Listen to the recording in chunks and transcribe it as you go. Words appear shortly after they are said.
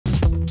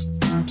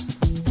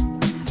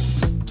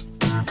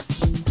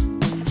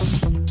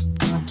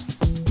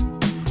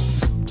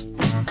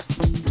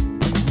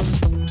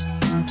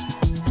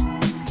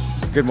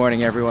Good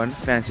morning everyone,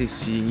 fancy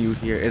seeing you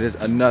here. It is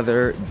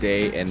another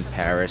day in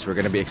Paris. We're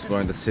going to be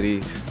exploring the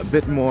city a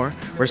bit more.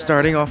 We're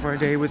starting off our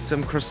day with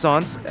some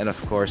croissants and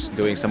of course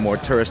doing some more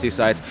touristy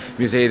sites.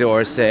 Musée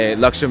d'Orsay,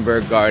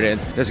 Luxembourg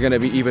Gardens. There's going to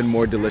be even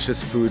more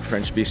delicious food,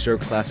 French bistro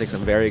classics.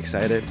 I'm very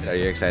excited. Are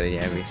you excited,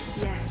 Yami?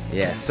 Yes.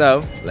 Yes,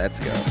 so let's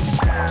go.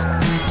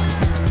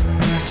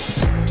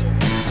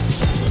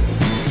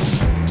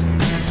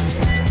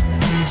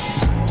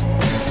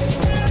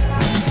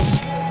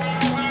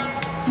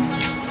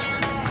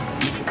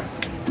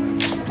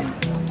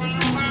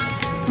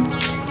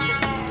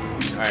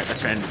 Alright,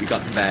 best friend, we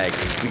got the bag.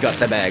 We got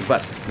the bag,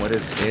 but what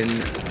is in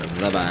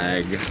the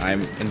bag?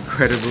 I'm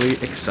incredibly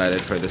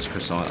excited for this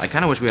croissant. I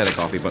kind of wish we had a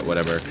coffee, but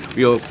whatever.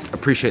 We'll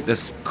appreciate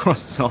this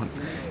croissant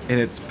in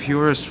its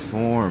purest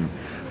form.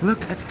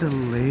 Look at the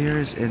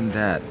layers in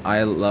that.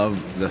 I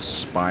love the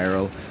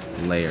spiral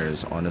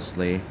layers,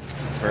 honestly.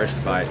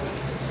 First bite.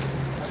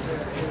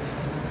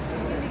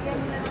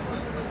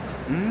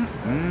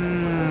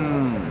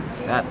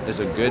 That is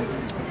a good,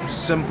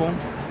 simple,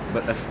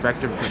 but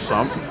effective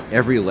croissant.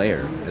 Every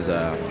layer is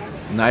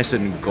nice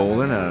and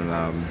golden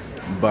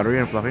and buttery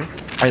and fluffy.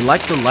 I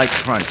like the light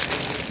crunch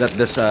that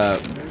this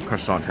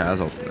croissant has.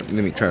 Let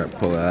me try to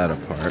pull that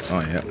apart.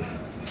 Oh yeah.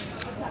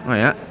 Oh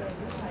yeah.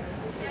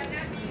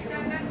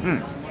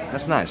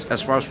 That's nice.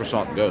 As far as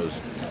croissant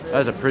goes,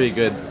 that is a pretty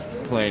good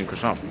plain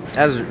croissant.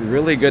 As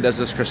really good as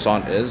this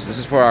croissant is, this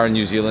is for our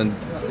New Zealand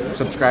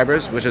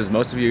subscribers, which is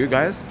most of you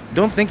guys.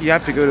 Don't think you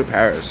have to go to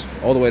Paris,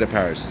 all the way to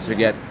Paris, to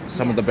get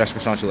some of the best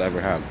croissants you'll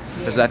ever have.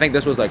 Because I think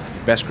this was like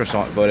best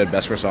croissant, voted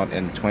best croissant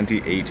in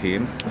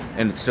 2018,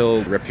 and it's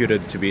still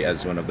reputed to be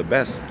as one of the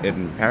best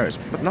in Paris.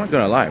 But not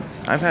gonna lie,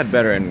 I've had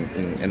better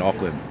in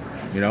Auckland,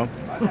 you know.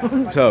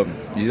 So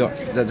you don't.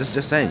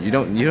 Just saying, you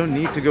don't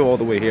need to go all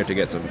the way here to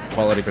get some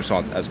quality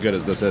croissant as good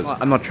as this is.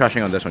 I'm not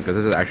trashing on this one because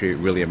this is actually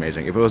really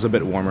amazing. If it was a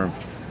bit warmer,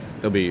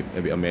 it'd be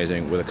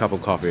amazing with a cup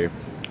of coffee.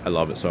 I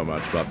love it so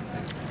much, but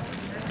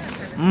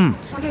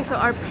Okay, so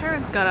our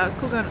parents got a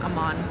kugan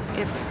amon.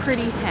 It's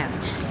pretty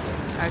hench.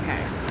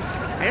 Okay.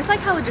 I just like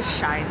how it just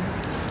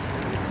shines.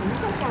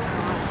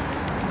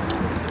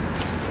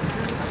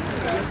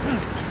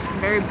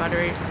 Very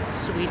buttery,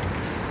 sweet.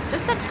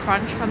 Just that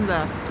crunch from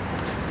the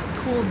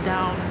cooled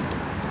down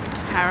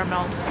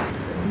caramel.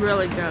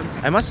 Really good.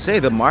 I must say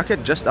the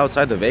market just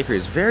outside the bakery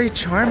is very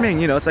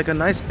charming. You know, it's like a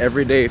nice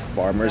everyday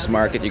farmer's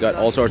market. You got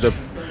all sorts of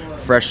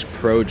fresh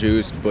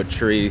produce,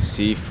 butchery,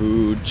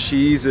 seafood,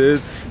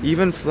 cheeses,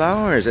 even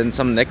flowers, and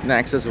some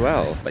knickknacks as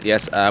well. But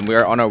yes, we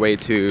are on our way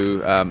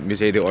to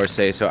Musée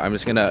d'Orsay, so I'm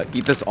just gonna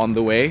eat this on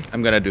the way.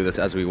 I'm gonna do this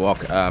as we walk.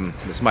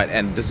 This might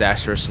end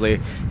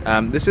disastrously.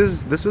 This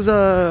was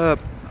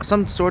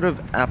some sort of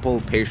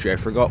apple pastry. I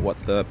forgot what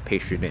the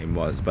pastry name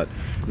was, but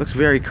it looks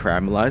very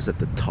caramelized at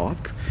the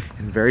top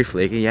and very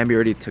flaky. Yambi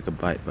already took a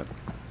bite, but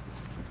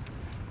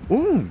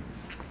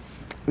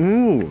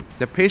Ooh,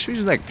 the pastry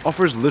like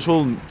offers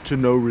little to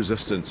no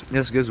resistance.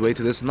 This gives way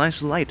to this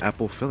nice light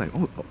apple filling.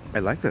 Oh, I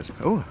like this.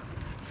 Oh.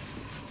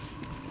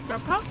 The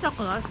pop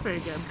chocolate's pretty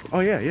good.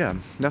 Oh yeah,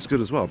 that's good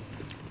as well.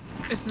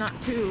 It's not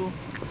too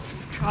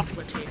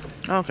chocolatey.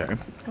 Okay.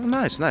 Oh,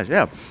 nice.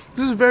 Yeah.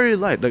 This is very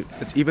light. Like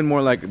it's even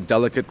more like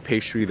delicate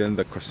pastry than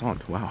the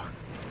croissant. Wow.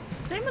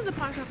 Same with the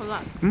pop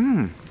chocolate.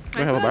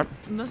 I have a bite.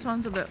 This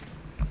one's a bit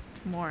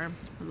more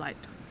light.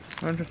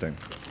 Oh, interesting.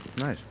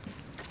 Nice.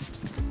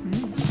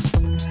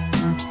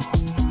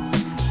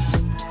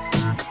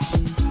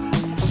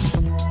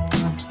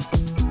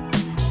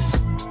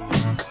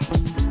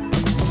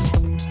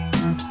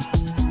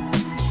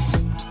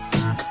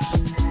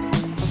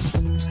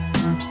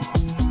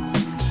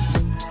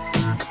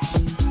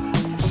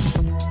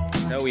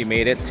 So we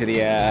made it to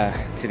the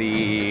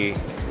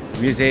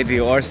Musée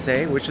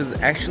d'Orsay, which is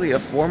actually a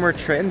former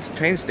train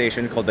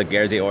station called the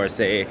Gare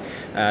d'Orsay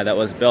that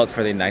was built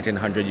for the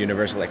 1900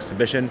 Universal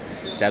Exhibition.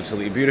 It's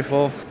absolutely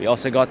beautiful. We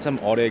also got some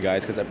audio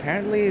guides because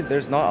apparently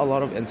there's not a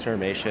lot of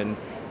information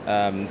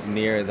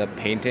near the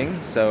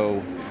painting,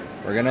 so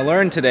we're gonna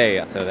learn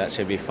today, so that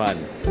should be fun.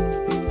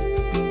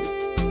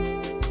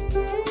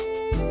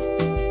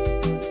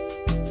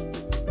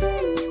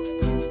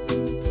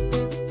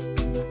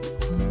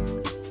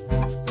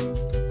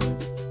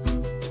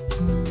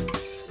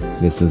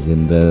 This was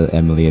in the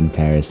Emily in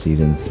Paris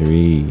season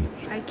 3.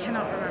 I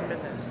cannot remember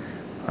this.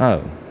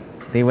 Oh,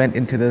 they went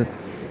into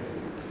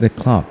the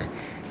clock.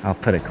 I'll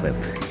put a clip.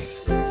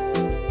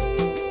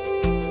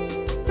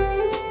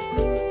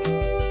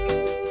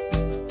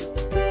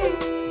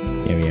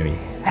 Yummy.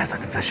 I have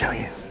something to show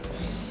you.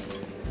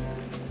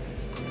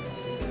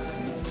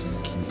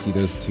 Can you see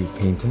those two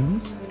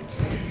paintings?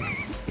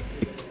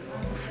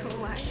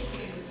 What?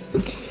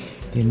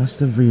 They must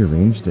have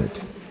rearranged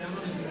it.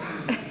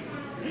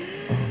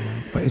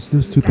 But it's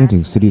those two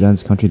paintings, City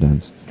Dance, Country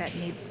Dance. That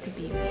needs to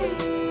be.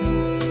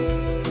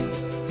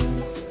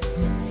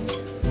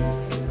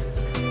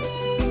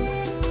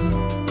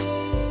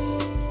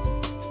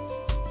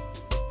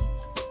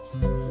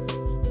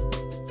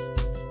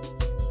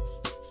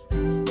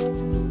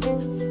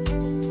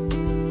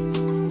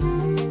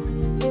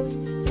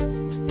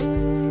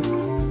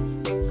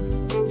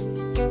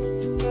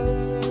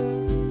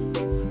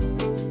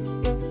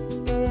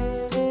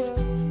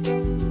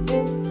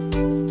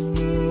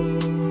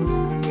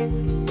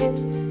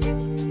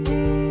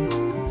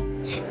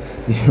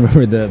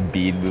 remember the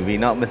Bean movie?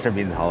 Not Mr.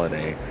 Bean's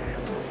Holiday,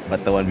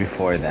 but the one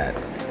before that,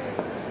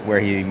 where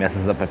he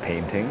messes up a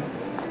painting,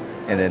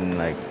 and then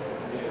like,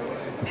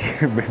 do you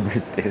remember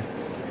this?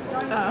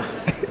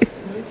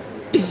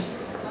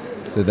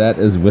 So that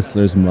is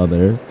Whistler's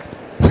mother.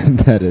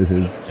 That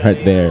is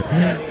right there,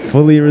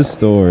 fully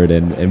restored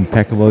and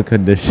impeccable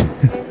condition.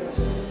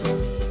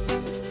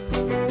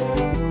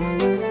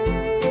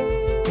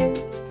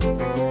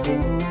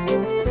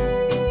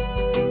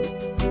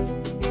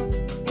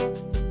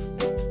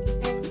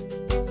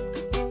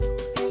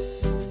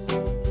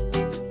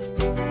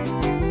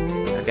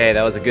 Okay,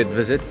 that was a good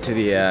visit to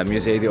the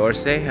Musée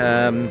d'Orsay.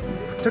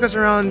 Took us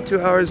around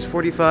 2 hours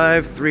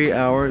 45, 3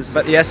 hours.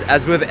 But yes,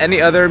 as with any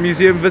other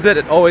museum visit,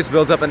 it always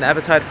builds up an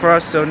appetite for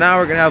us. So now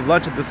we're gonna have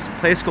lunch at this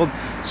place called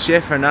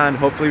Chez Fernand.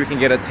 Hopefully we can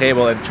get a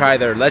table and try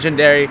their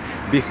legendary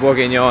Beef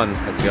Bourguignon.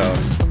 Let's go.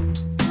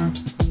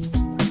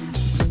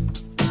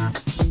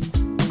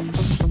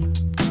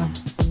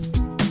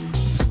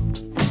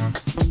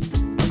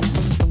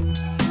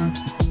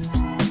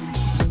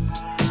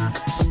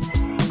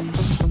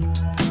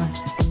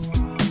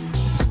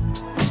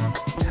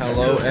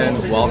 Hello and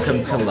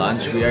welcome to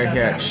lunch. We are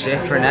here at Chez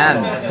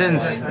Fernand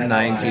since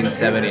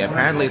 1970.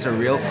 Apparently it's a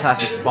real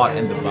classic spot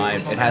in the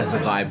vibe. It has the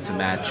vibe to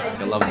match.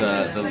 I love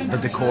the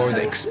decor,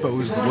 the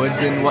exposed wood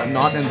and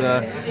whatnot, and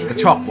the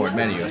chalkboard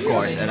menu, of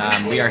course. And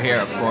we are here,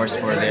 of course,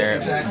 for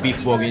their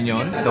Beef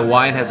Bourguignon. The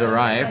wine has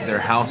arrived, their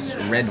house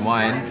red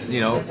wine.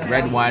 You know,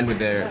 red wine with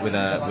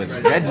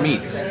red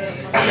meats.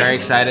 Very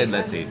excited,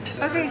 let's eat.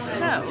 Okay,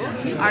 so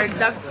our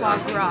duck foie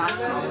gras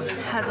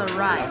has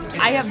arrived.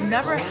 I have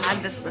never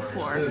had this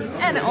before.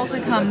 And it also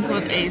comes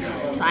with a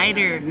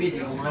cider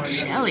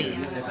jelly.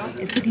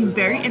 It's looking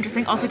very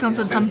interesting. Also comes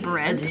with some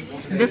bread.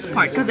 This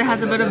part, because it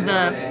has a bit of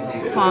the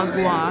foie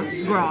gras.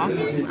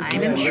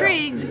 I'm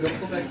intrigued.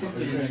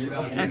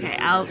 Okay,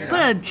 I'll put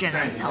a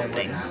generous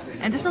helping.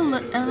 And just a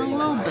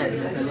little bit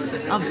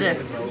of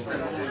this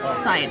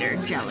cider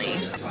jelly.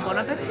 Bon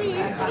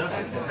appetit!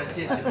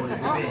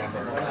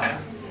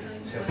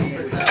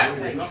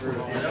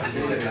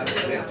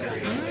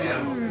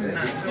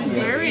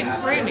 Very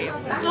creamy,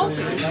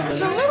 salty.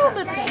 It's a little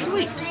bit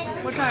sweet,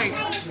 which I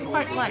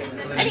quite like.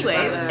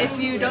 Anyways, if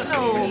you don't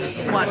know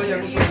what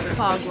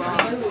foie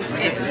gras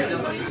is,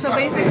 so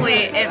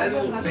basically it's,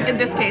 in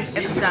this case,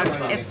 it's duck.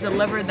 It's the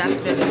liver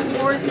that's been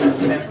force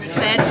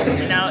fed,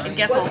 you know, it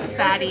gets all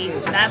fatty.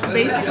 That's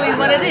basically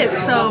what it is.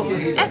 So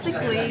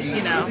ethically,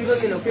 you know,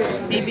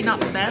 maybe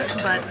not the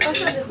best, but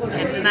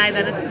can't deny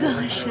that it's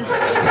delicious.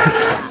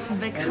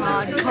 The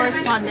cod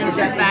correspondent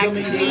is back.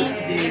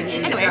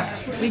 Anyway,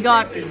 we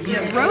got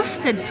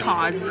roasted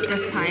cod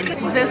this time.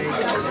 This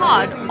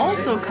cod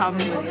also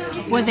comes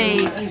with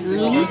a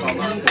leek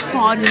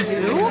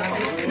fondue.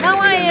 Now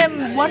I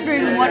am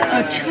wondering what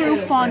a true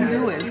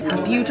fondue is.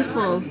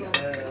 Beautiful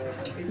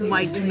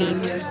white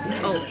meat.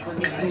 Oh,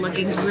 it's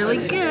looking really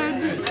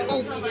good.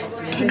 Oh,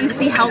 can you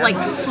see how like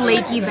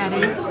flaky that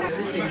is?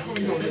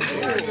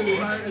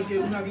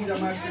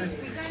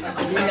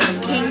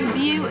 Looking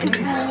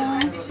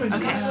beautiful.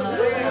 Okay,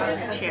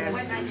 cheers.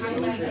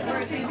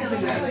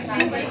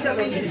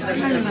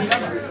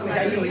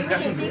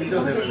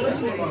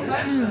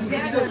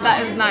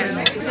 That is nice.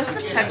 Just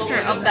the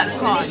texture of that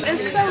cod is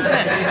so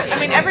good. I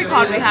mean, every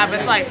cod we have,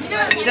 it's like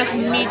just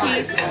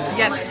meaty,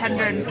 yet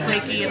tender and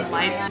flaky and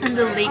light. And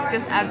the leek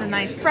just adds a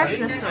nice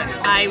freshness to it.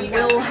 I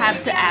will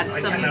have to add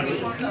some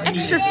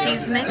extra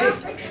seasoning,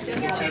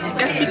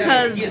 just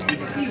because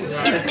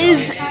it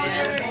is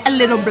a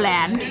little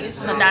bland,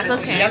 but that's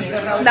okay.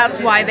 That's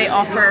why they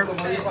offer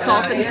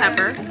salt and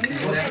pepper.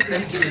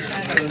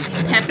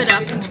 Pep it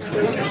up.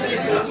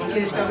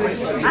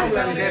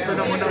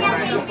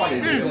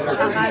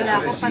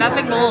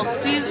 Nothing a little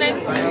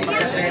seasoning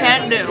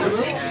can't do.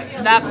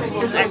 That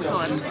is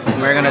excellent.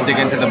 We're gonna dig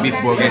into the Beef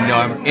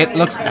Bourguignon. It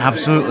looks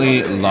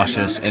absolutely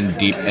luscious and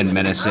deep and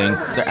menacing.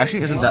 There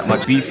actually isn't that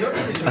much beef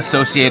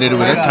associated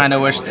with it. Kind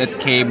of wish it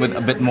came with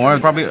a bit more.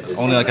 Probably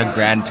only like a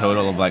grand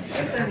total of like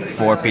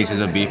 4 pieces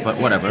of beef, but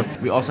whatever.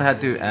 We also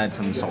had to add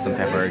some salt and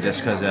pepper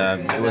just because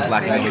it was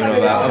lacking a little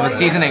bit of a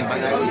seasoning.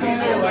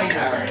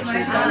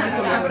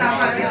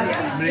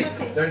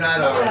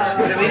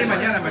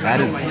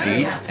 That is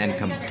deep and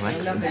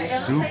complex and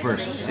super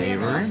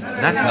savory.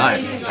 That's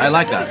nice. I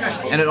like that.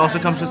 And it also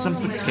comes with some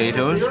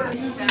potatoes. Alright.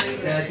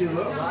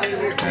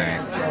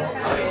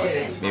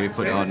 Maybe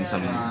put on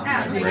some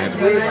bread.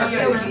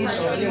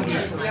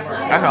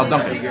 Actually, I'll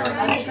dump it.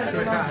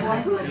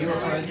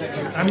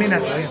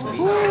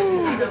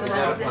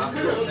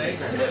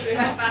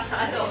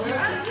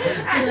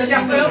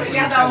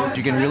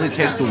 You can really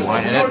taste the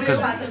wine in it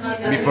because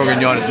Beef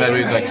Bourguignon is made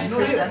with like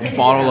a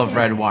bottle of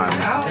red wine.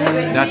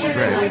 That's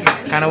great.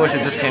 Kind of wish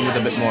it just came with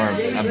a bit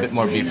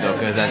more beef though,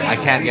 because I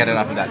can't get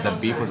enough of that. The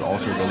beef was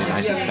also really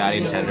nice and fatty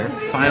and tender.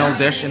 Final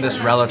dish in this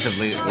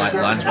relatively light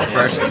lunch, but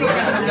first,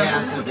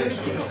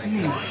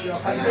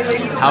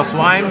 house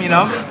wine. You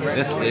know,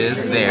 this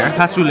is their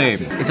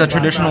cassoulet. It's a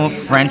traditional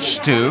French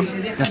stew.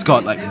 that's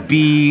got like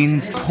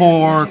beans,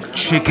 pork,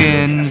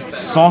 chicken,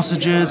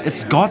 sausages.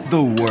 It's got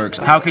the works.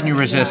 How can you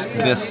resist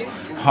this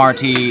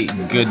hearty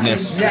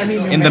goodness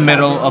in the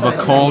middle of a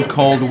cold,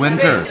 cold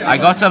winter? I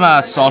got some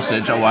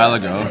sausage a while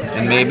ago,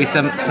 and maybe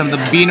some of the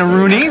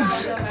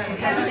beanaroonies.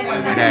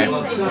 Okay.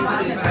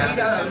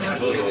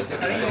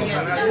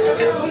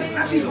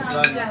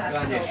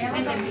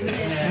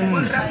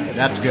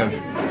 That's good.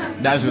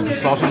 That is good. The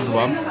sausage as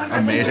well,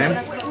 amazing.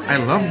 I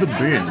love the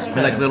beans.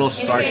 They're like little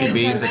starchy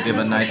beans that give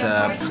a nice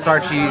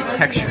starchy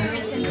texture.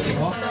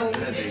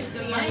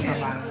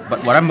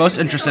 But what I'm most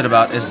interested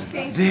about is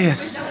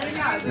this.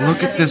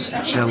 Look at this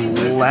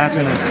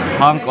gelatinous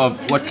hunk of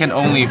what can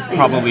only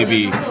probably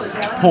be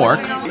pork.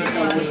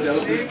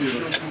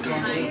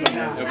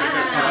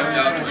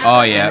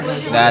 Oh yeah,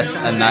 that's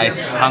a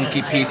nice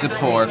hunky piece of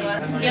pork.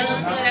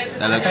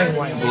 That looks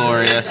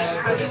glorious.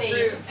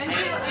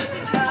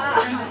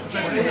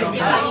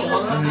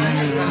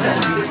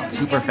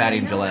 Super fatty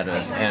and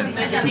gelatinous and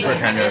super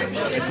tender.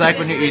 It's like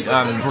when you eat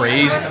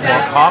braised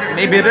pork hop.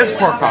 Maybe it is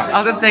pork hop.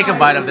 I'll just take a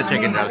bite of the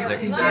chicken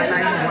drumstick.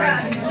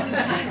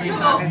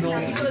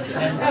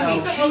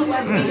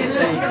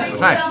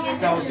 Nice.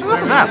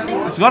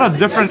 Yeah, it's got a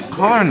different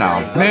color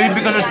now. Maybe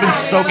because it's been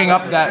soaking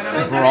up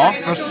that broth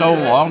for so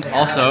long.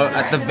 Also,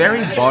 at the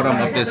very bottom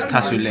of this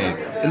cassoulet,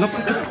 it looks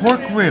like a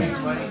pork rib.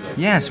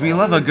 Yes, we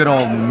love a good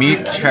old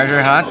meat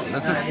treasure hunt.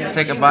 Let's just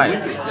take a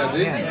bite.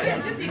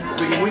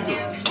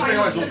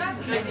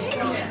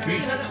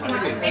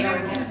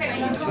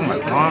 Oh my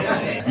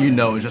god. You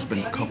know it's just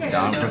been cooked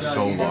down for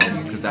so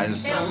long because that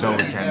is so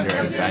tender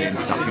and fatty and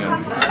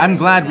succulent. I'm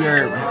glad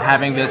we're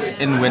having this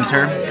in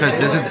winter because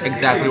this is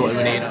exactly what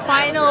we need.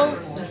 Final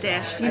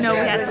dish. You know we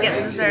had to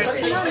get dessert.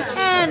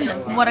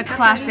 And what a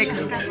classic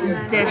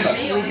dish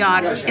we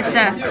got. It's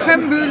the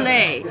creme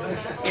brulee.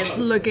 It's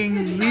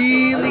looking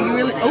really,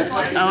 really...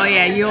 Oh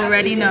yeah, you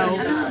already know.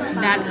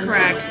 That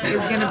crack is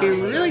gonna be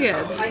really good.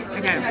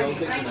 Okay.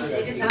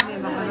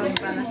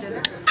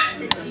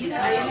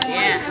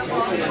 Yeah.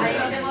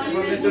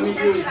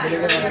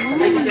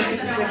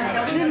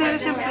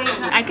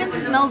 I can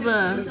smell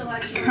the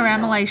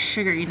caramelized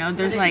sugar, you know.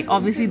 There's like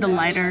obviously the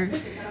lighter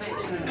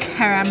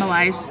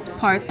caramelized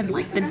part and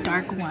like the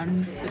dark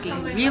ones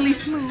looking really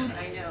smooth.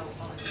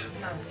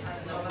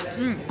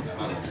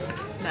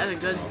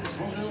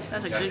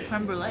 That's a good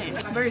creme brulee.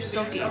 Very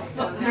silky,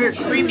 very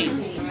creamy.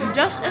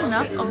 Just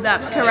enough of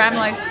that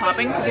caramelized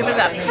topping to give it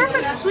that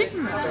perfect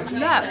sweetness.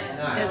 That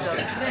is a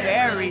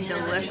very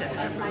delicious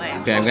creme brulee.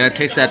 Okay, I'm gonna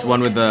taste that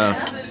one with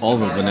all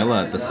the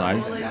vanilla at the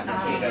side.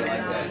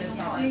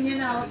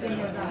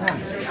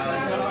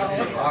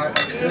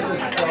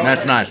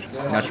 That's nice.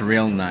 That's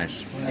real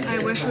nice. I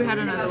wish we had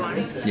another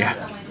one. Yeah.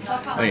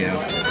 Oh yeah.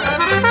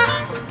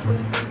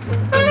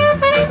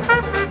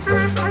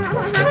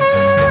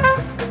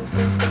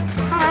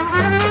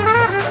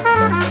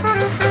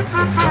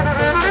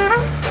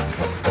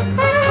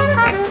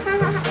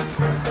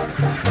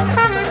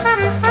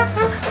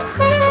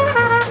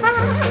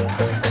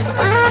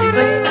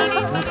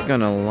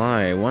 Gonna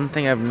lie, one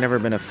thing I've never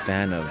been a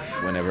fan of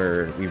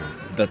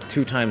the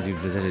 2 times we've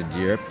visited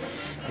Europe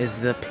is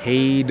the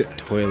paid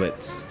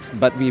toilets.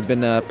 But we've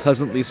been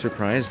pleasantly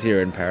surprised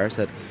here in Paris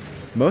that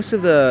most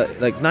of the,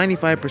 like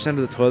 95% of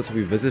the toilets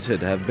we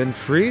visited have been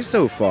free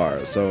so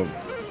far, so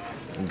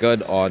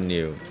good on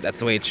you. That's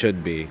the way it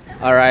should be.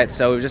 Alright,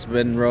 so we've just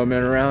been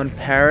roaming around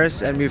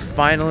Paris and we've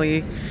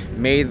finally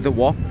made the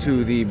walk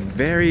to the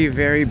very,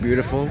 very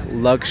beautiful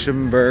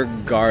Luxembourg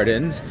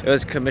Gardens. It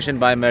was commissioned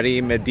by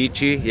Marie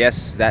Medici,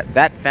 yes,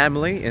 that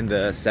family in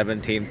the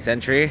 17th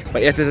century.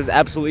 But yes, this is an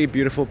absolutely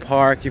beautiful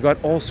park. You've got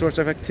all sorts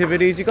of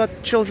activities. You got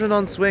children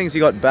on swings,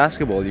 you got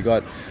basketball, you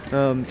got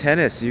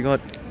tennis, you got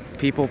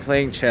people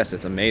playing chess.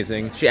 It's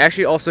amazing. She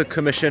actually also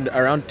commissioned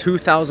around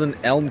 2,000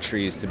 elm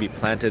trees to be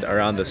planted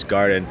around this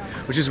garden,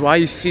 which is why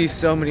you see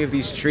so many of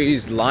these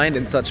trees lined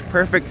in such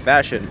perfect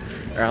fashion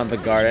around the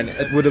garden.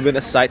 It would have been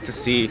a sight to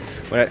see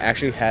when it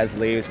actually has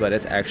leaves, but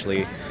it's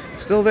actually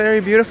still very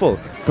beautiful.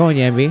 Go on,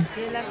 Yambi.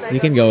 You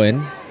can go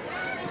in.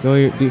 Go.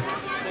 It's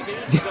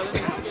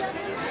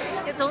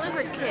only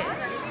for kids.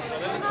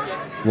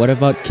 What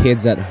about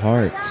kids at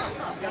heart?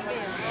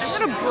 I'm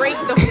gonna break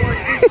the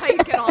horse if I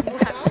get on that.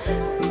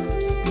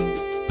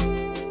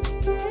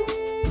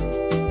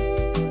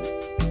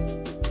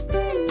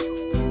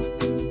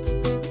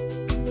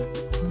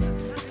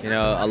 You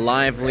know, a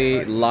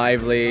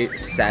lively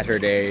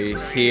Saturday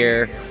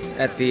here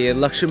at the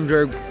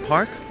Luxembourg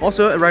Park.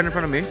 Also, right in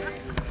front of me.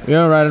 You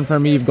know, right in front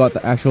of me, you've got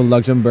the actual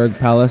Luxembourg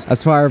Palace.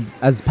 As far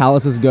as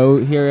palaces go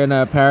here in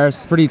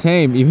Paris, pretty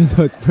tame, even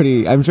though it's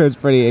pretty, I'm sure it's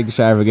pretty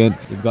extravagant.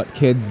 You've got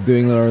kids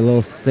doing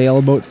little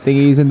sailboat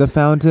thingies in the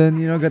fountain.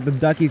 You know, got the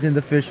duckies and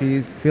the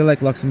fishies. I feel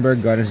like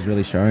Luxembourg Gardens is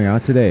really showing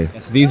out today.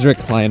 Yes, these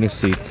recliner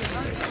seats.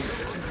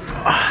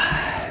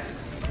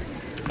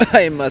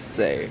 I must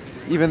say,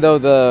 even though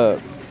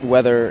the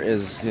weather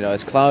is, you know,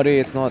 it's cloudy,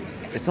 it's not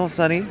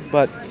sunny,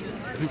 but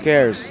who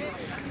cares?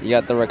 You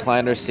got the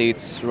recliner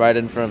seats right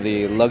in front of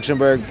the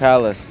Luxembourg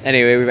Palace.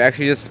 Anyway, we've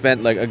actually just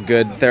spent like a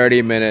good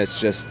 30 minutes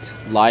just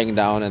lying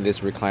down in these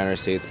recliner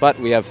seats, but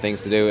we have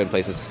things to do and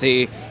places to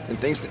see and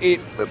things to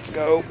eat. Let's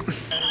go.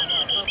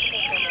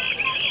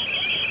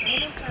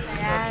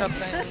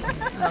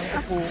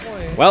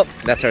 Well,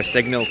 that's our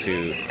signal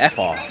to F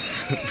off.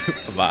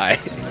 Bye.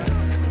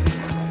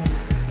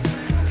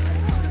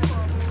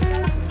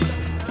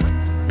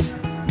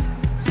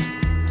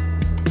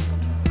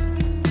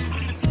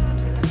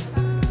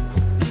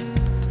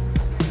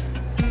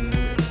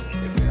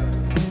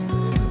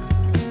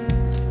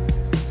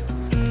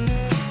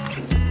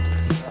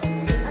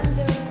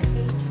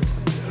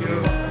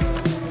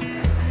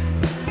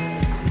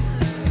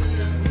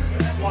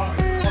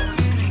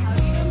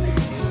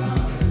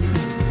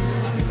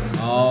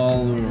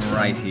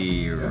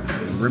 Alrighty,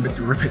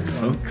 ribbit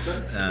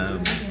folks,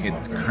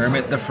 it's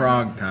Kermit the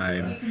Frog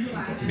time,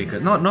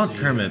 because, not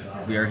Kermit,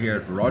 we are here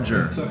at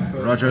Roger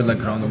la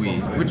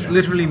Grenouille, which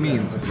literally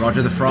means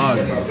Roger the Frog.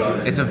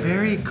 It's a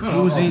very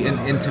cozy and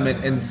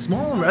intimate and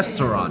small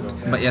restaurant,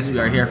 but yes, we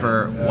are here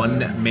for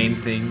one main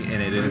thing,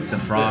 and it is the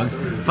frogs.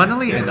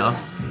 Funnily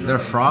enough, their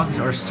frogs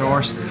are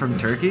sourced from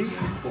Turkey.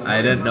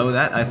 I didn't know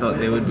that. I thought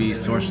they would be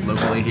sourced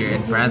locally here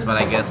in France, but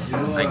I guess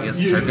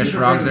Turkish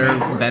frogs are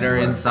better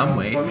in some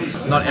way.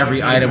 Not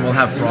every item will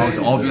have frogs,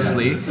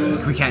 obviously.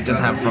 We can't just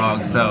have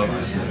frogs, so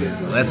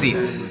let's eat.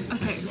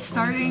 Okay,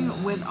 starting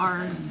with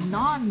our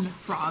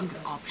non-frog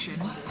option,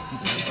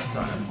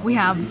 we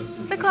have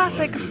the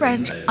classic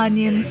French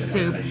onion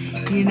soup.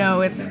 You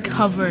know, it's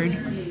covered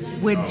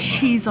with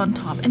cheese on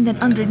top, and then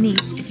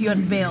underneath, if you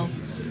unveil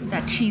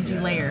that cheesy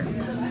layer,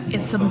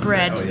 it's some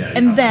bread,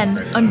 and then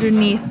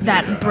underneath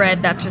that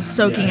bread that's just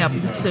soaking up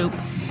the soup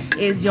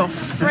is your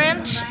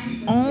French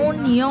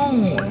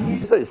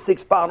onion. So it's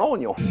 6-pound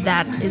onion.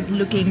 That is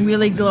looking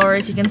really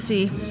glorious. You can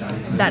see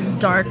that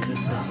dark,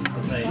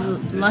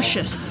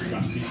 luscious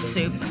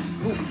soup.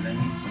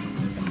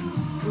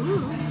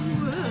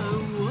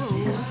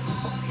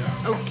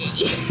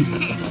 Okay.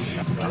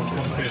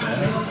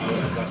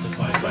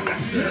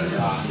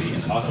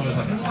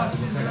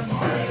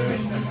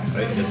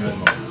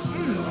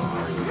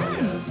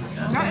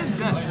 That is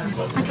good.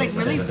 It's like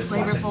really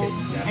flavorful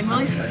and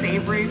really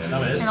savory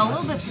and a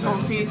little bit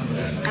salty.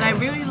 And I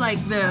really like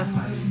the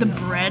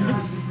bread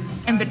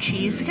and the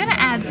cheese to kind of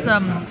add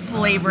some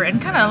flavor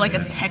and kind of like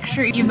a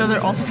texture, even though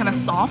they're also kind of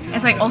soft.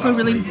 It's like also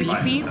really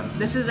beefy.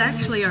 This is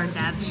actually our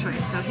dad's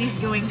choice, so he's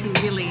going to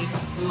really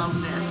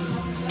love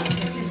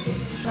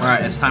this.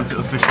 Alright, it's time to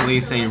officially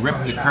say rip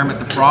to Kermit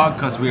the Frog,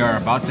 because we are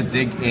about to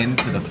dig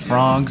into the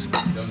frogs.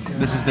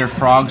 This is their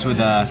frogs with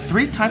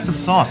 3 types of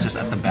sauce just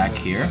at the back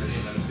here,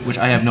 which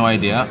I have no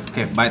idea.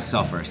 Okay, bite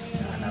itself first.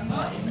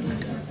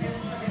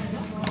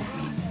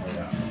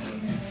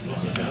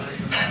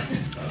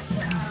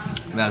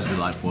 That's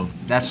delightful.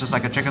 That's just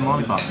like a chicken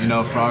lollipop. You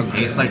know, frog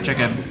tastes like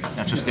chicken.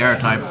 That's a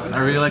stereotype. I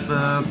really like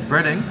the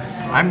breading.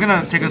 I'm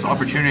gonna take this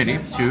opportunity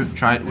to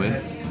try it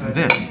with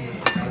this,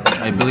 which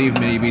I believe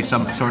may be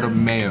some sort of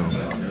mayo.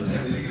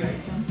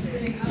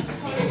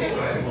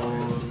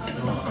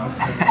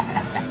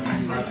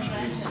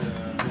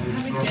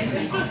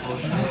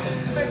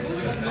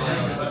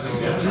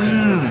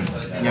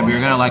 Yeah, but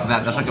you're gonna like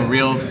that. That's like a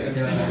real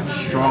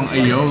strong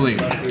aioli.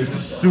 It's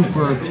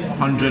super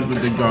pungent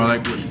with the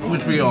garlic,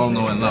 which we all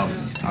know and love.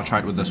 I'll try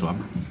it with this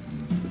one.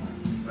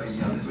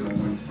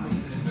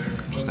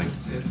 Interesting.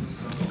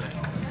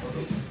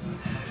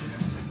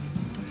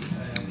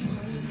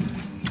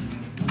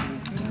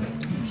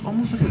 It's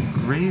almost like a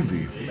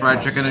gravy.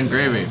 Fried chicken and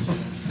gravy.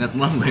 That's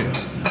lovely.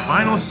 The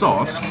final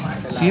sauce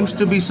seems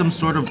to be some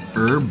sort of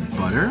herb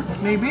butter,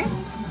 maybe?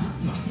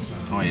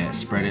 Oh yeah,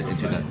 spread it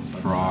into that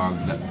frog,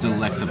 that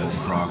delectable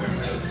frog.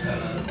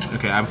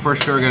 Okay, I'm for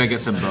sure gonna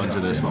get some bones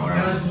of this one.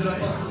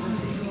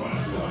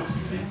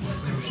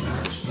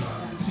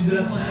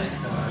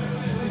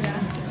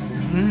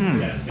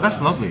 That's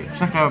lovely.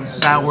 It's like a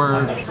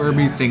sour,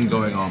 herby thing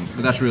going on,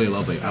 but that's really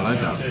lovely. I like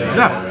that.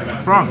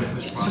 Yeah, frog.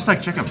 It's just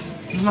like chicken.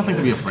 There's nothing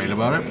to be afraid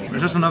about it.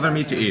 It's just another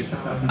meat to eat.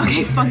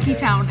 Okay, Funky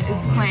Town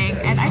is playing,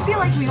 and I feel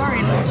like we are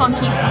in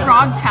Funky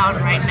Frog Town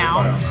right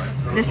now.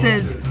 This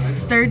is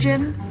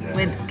sturgeon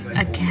with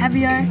a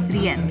caviar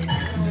rillette.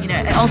 You know,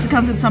 it also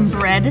comes with some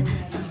bread.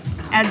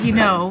 As you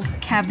know,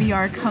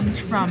 caviar comes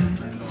from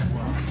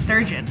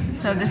sturgeon,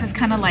 so this is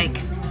kind of like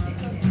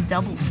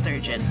double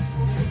sturgeon.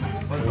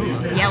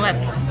 Yeah,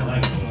 let's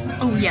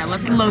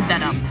load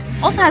that up.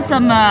 Also has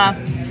some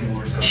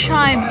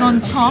chives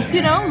on top,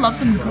 you know, love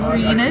some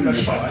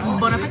greenage.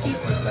 Bon appetit.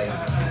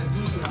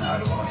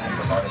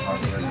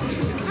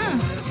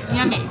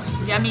 Yummy.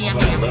 Yummy,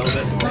 yummy, yummy.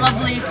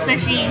 Lovely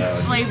fishy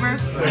flavor.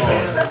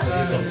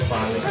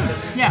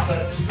 Yeah,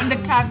 and the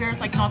caviar is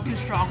like not too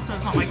strong, so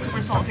it's not like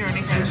super salty or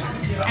anything.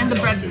 And the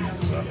bread's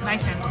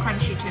nice and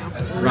crunchy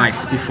too. Right,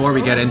 before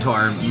we get into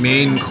our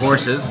main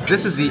courses,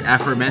 this is the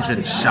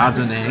aforementioned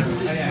Chardonnay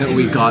that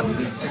we got.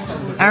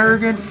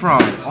 Arrogant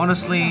Frog.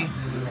 Honestly,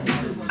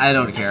 I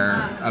don't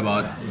care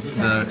about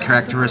the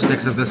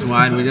characteristics of this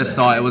wine. We just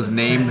saw it was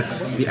named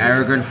the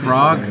Arrogant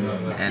Frog,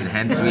 and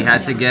hence we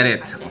had to get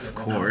it, of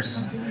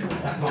course.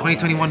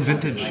 2021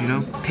 vintage, you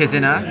know.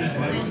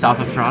 Pisina, south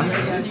of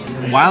France.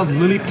 Wild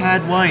lily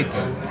pad white.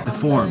 The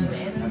form.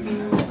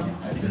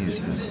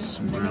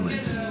 Swirl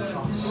it.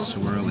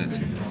 Swirl it.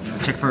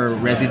 Check for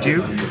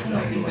residue.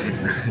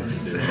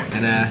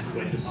 And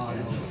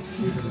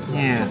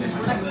yes.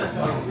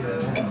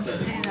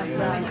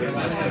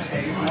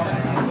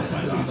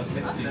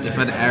 If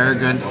an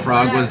arrogant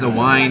frog was a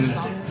wine,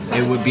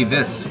 it would be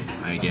this,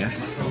 I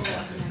guess.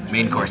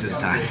 Main courses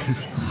time.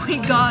 We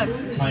got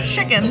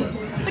chicken,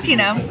 which you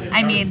know,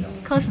 I mean,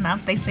 close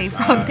enough. They say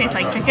frog tastes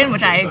like chicken,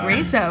 which I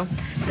agree. So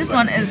this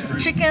one is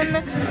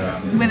chicken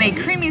with a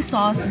creamy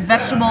sauce,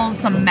 vegetables,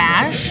 some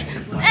mash,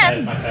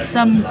 and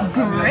some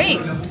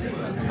grapes.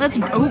 Let's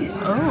ooh,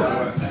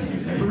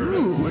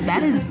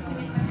 that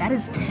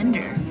is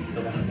tender.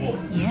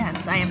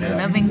 Yes, I am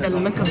loving the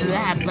look of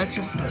that. Let's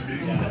just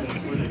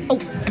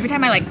every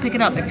time I like pick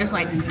it up, it just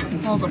like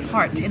falls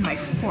apart in my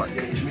fork.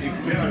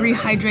 Let's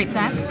rehydrate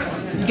that.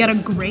 Get a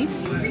grape.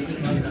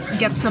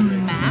 Get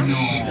some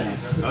mash.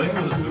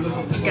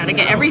 Gotta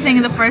get everything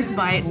in the first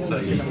bite.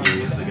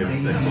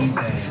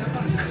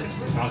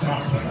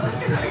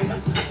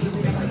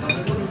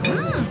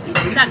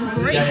 That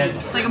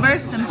grape, like a very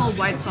simple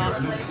white sauce.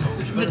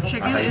 The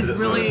chicken is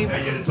really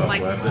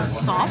like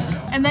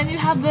soft, and then you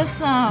have this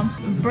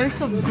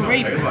burst of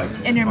grape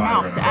in your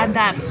mouth to add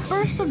that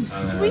burst of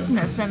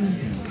sweetness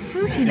and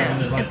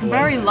fruitiness. It's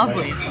very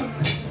lovely.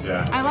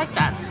 I like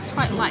that. It's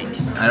quite light.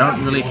 I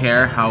don't really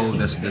care how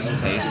this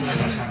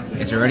tastes.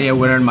 It's already a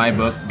winner in my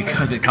book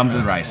because it comes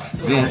with rice.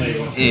 This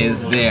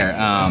is their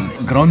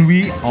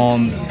grenouille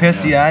en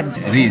persillade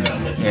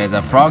riz. It's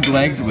a frog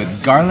legs with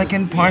garlic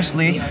and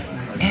parsley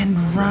and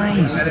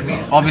rice.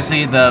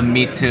 Obviously the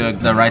meat to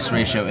the rice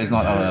ratio is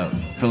not a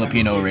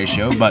Filipino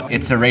ratio, but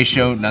it's a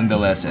ratio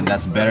nonetheless, and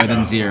that's better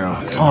than zero.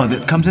 Oh,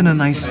 it comes in a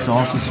nice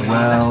sauce as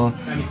well.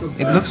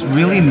 It looks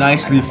really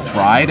nicely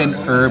fried and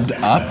herbed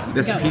up.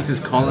 This piece is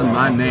calling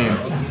my name.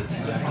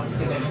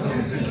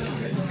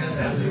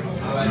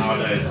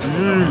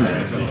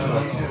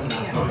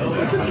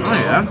 Oh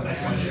yeah.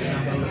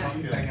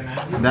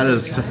 That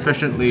is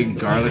sufficiently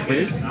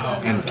garlicky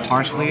and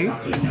parsley.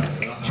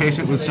 Chase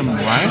it with some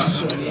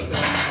rice.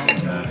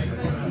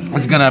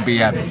 It's gonna be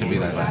happy to be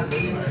that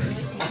way.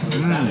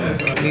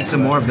 Need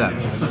some more of that.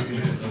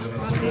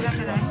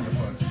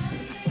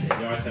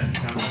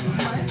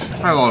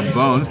 Quite a lot of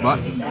bones, but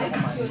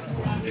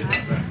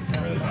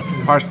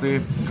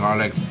parsley,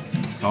 garlic,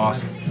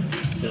 sauce,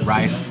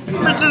 rice.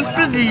 Mrs.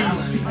 Piggy,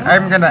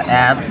 I'm gonna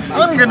add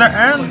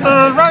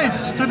the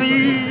rice to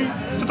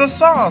the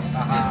sauce.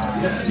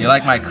 You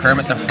like my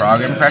Kermit the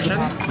Frog impression?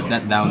 Put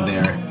that down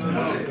there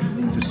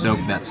to soak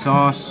that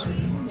sauce.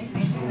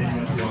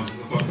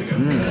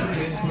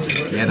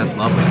 Yeah, that's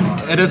lovely.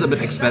 It is a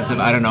bit expensive.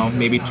 I don't know.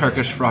 Maybe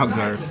Turkish frogs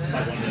are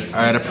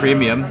at a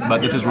premium,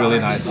 but this is really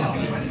nice.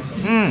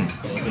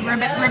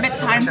 Ribbit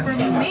time for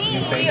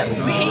me.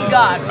 We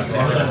got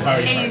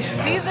a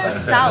Caesar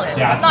salad,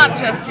 but not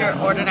just your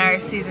ordinary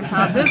Caesar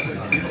salad. This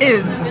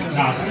is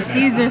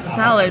Caesar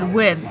salad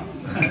with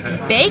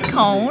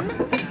bacon,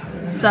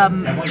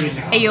 some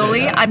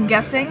aioli, I'm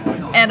guessing,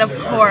 and of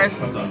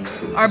course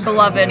our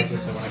beloved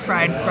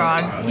fried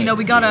frogs. You know,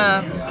 we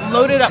gotta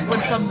load it up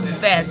with some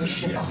veg.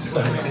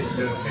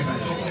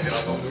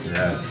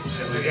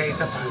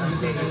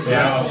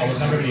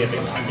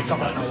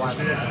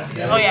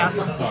 Oh yeah.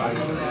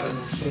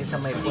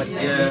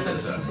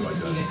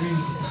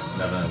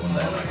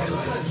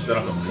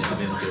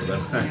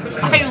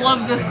 I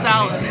love this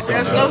salad.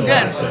 They're so good.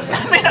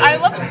 I mean, I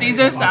love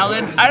Caesar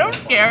salad. I don't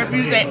care if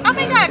you say, oh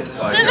my god,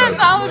 Caesar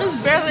salad is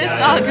barely a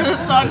salad because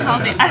it's so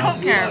unhealthy. I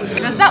don't care.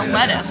 It's that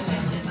lettuce.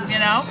 You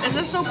know? It's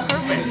just so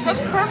perfect.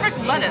 That's perfect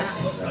lettuce.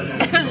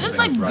 It's just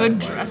like good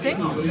dressing.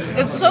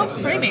 It's so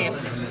creamy.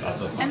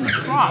 And the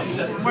frog,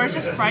 where it's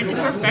just fried to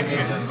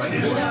perfection.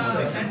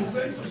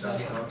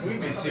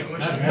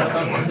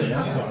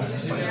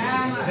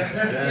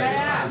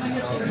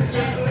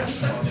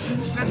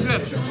 That's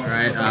good.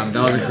 Alright, that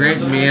was a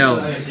great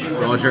meal.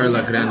 Roger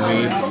la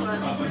Grenouille.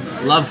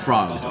 Love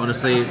frogs.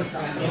 Honestly,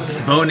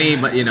 it's bony,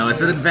 but you know,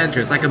 it's an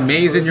adventure. It's like a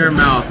maze in your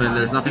mouth, and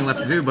there's nothing left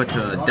to do but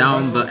to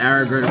down the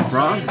arrogant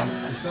frog.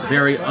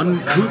 Very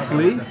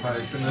uncouthly.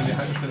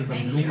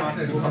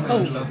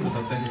 Oh,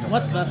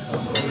 what the?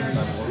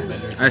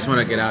 I just want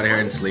to get out of here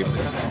and sleep.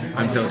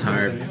 I'm so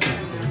tired.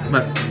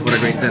 But what a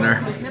great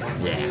dinner.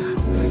 Yeah.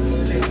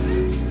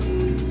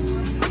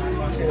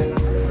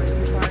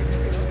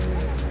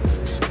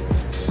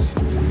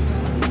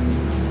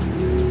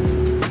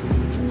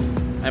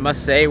 I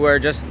must say we're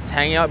just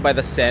hanging out by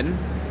the Seine.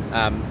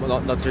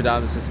 Notre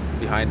Dame is just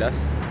behind us.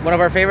 One of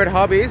our favorite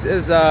hobbies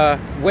is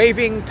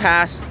waving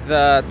past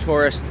the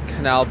tourist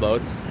canal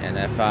boats, and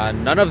if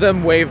none of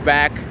them wave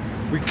back,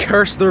 we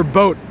curse their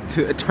boat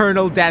to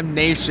eternal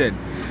damnation.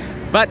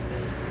 But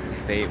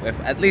if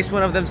at least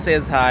one of them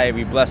says hi,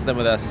 we bless them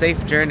with a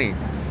safe journey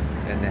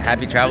and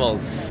happy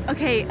travels.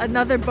 Okay,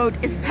 another boat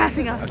is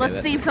passing us. Okay,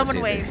 let's see if someone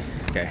waves.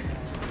 Okay.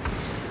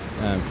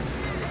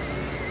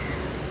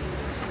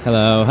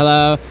 Hello,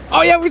 hello.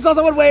 Oh yeah, we saw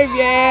someone wave.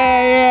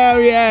 Yeah,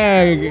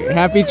 yeah, yeah.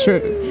 Happy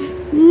trip.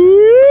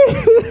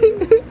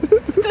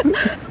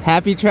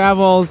 Happy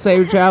travels,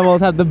 safe travels.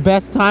 Have the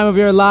best time of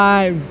your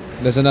life.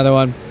 There's another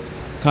one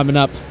coming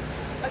up.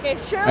 Okay,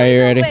 surely Are you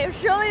they'll ready? wave.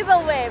 Surely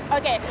they'll wave.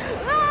 Okay.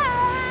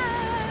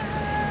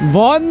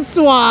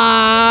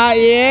 Bonsoir.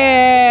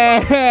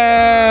 Yeah.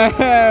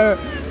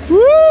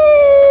 Woo.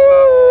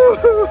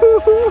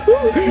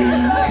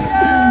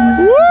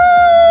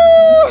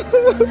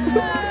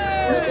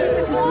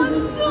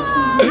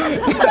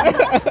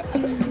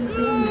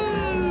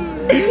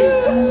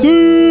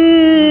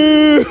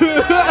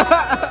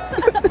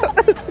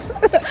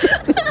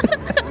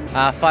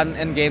 Fun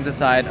and games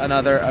aside,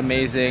 another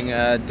amazing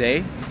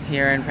day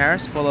here in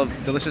Paris, full of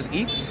delicious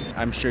eats.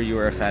 I'm sure you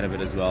were a fan of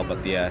it as well,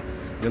 but the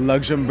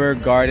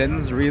Luxembourg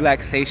Gardens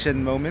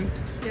relaxation moment.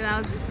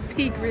 Yeah, that was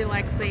peak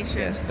relaxation.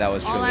 Yes, that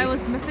was truly. All I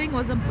was missing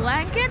was a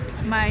blanket,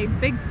 my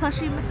big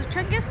plushie Mr.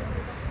 Chungus,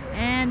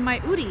 and my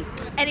Udi.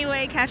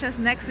 Anyway, catch us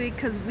next week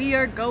because we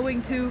are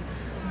going to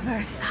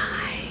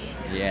Versailles.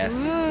 Yes.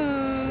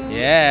 Ooh.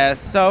 Yes.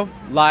 So,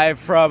 live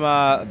from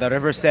the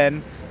River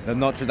Seine, the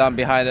Notre Dame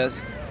behind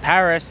us,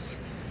 Paris.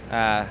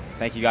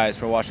 Thank you guys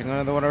for watching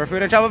another one of our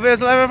food and travel videos.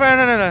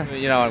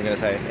 You know what I'm going to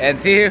say. And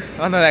see you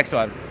on the next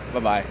one.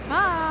 Bye-bye.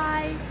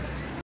 Bye.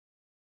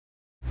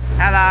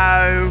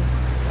 Hello.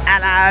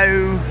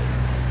 Hello.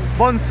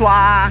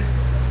 Bonsoir.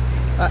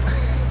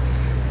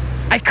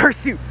 I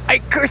curse you. I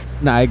curse.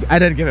 No, I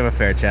didn't give him a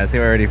fair chance. They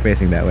were already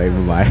facing that way.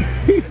 Bye-bye.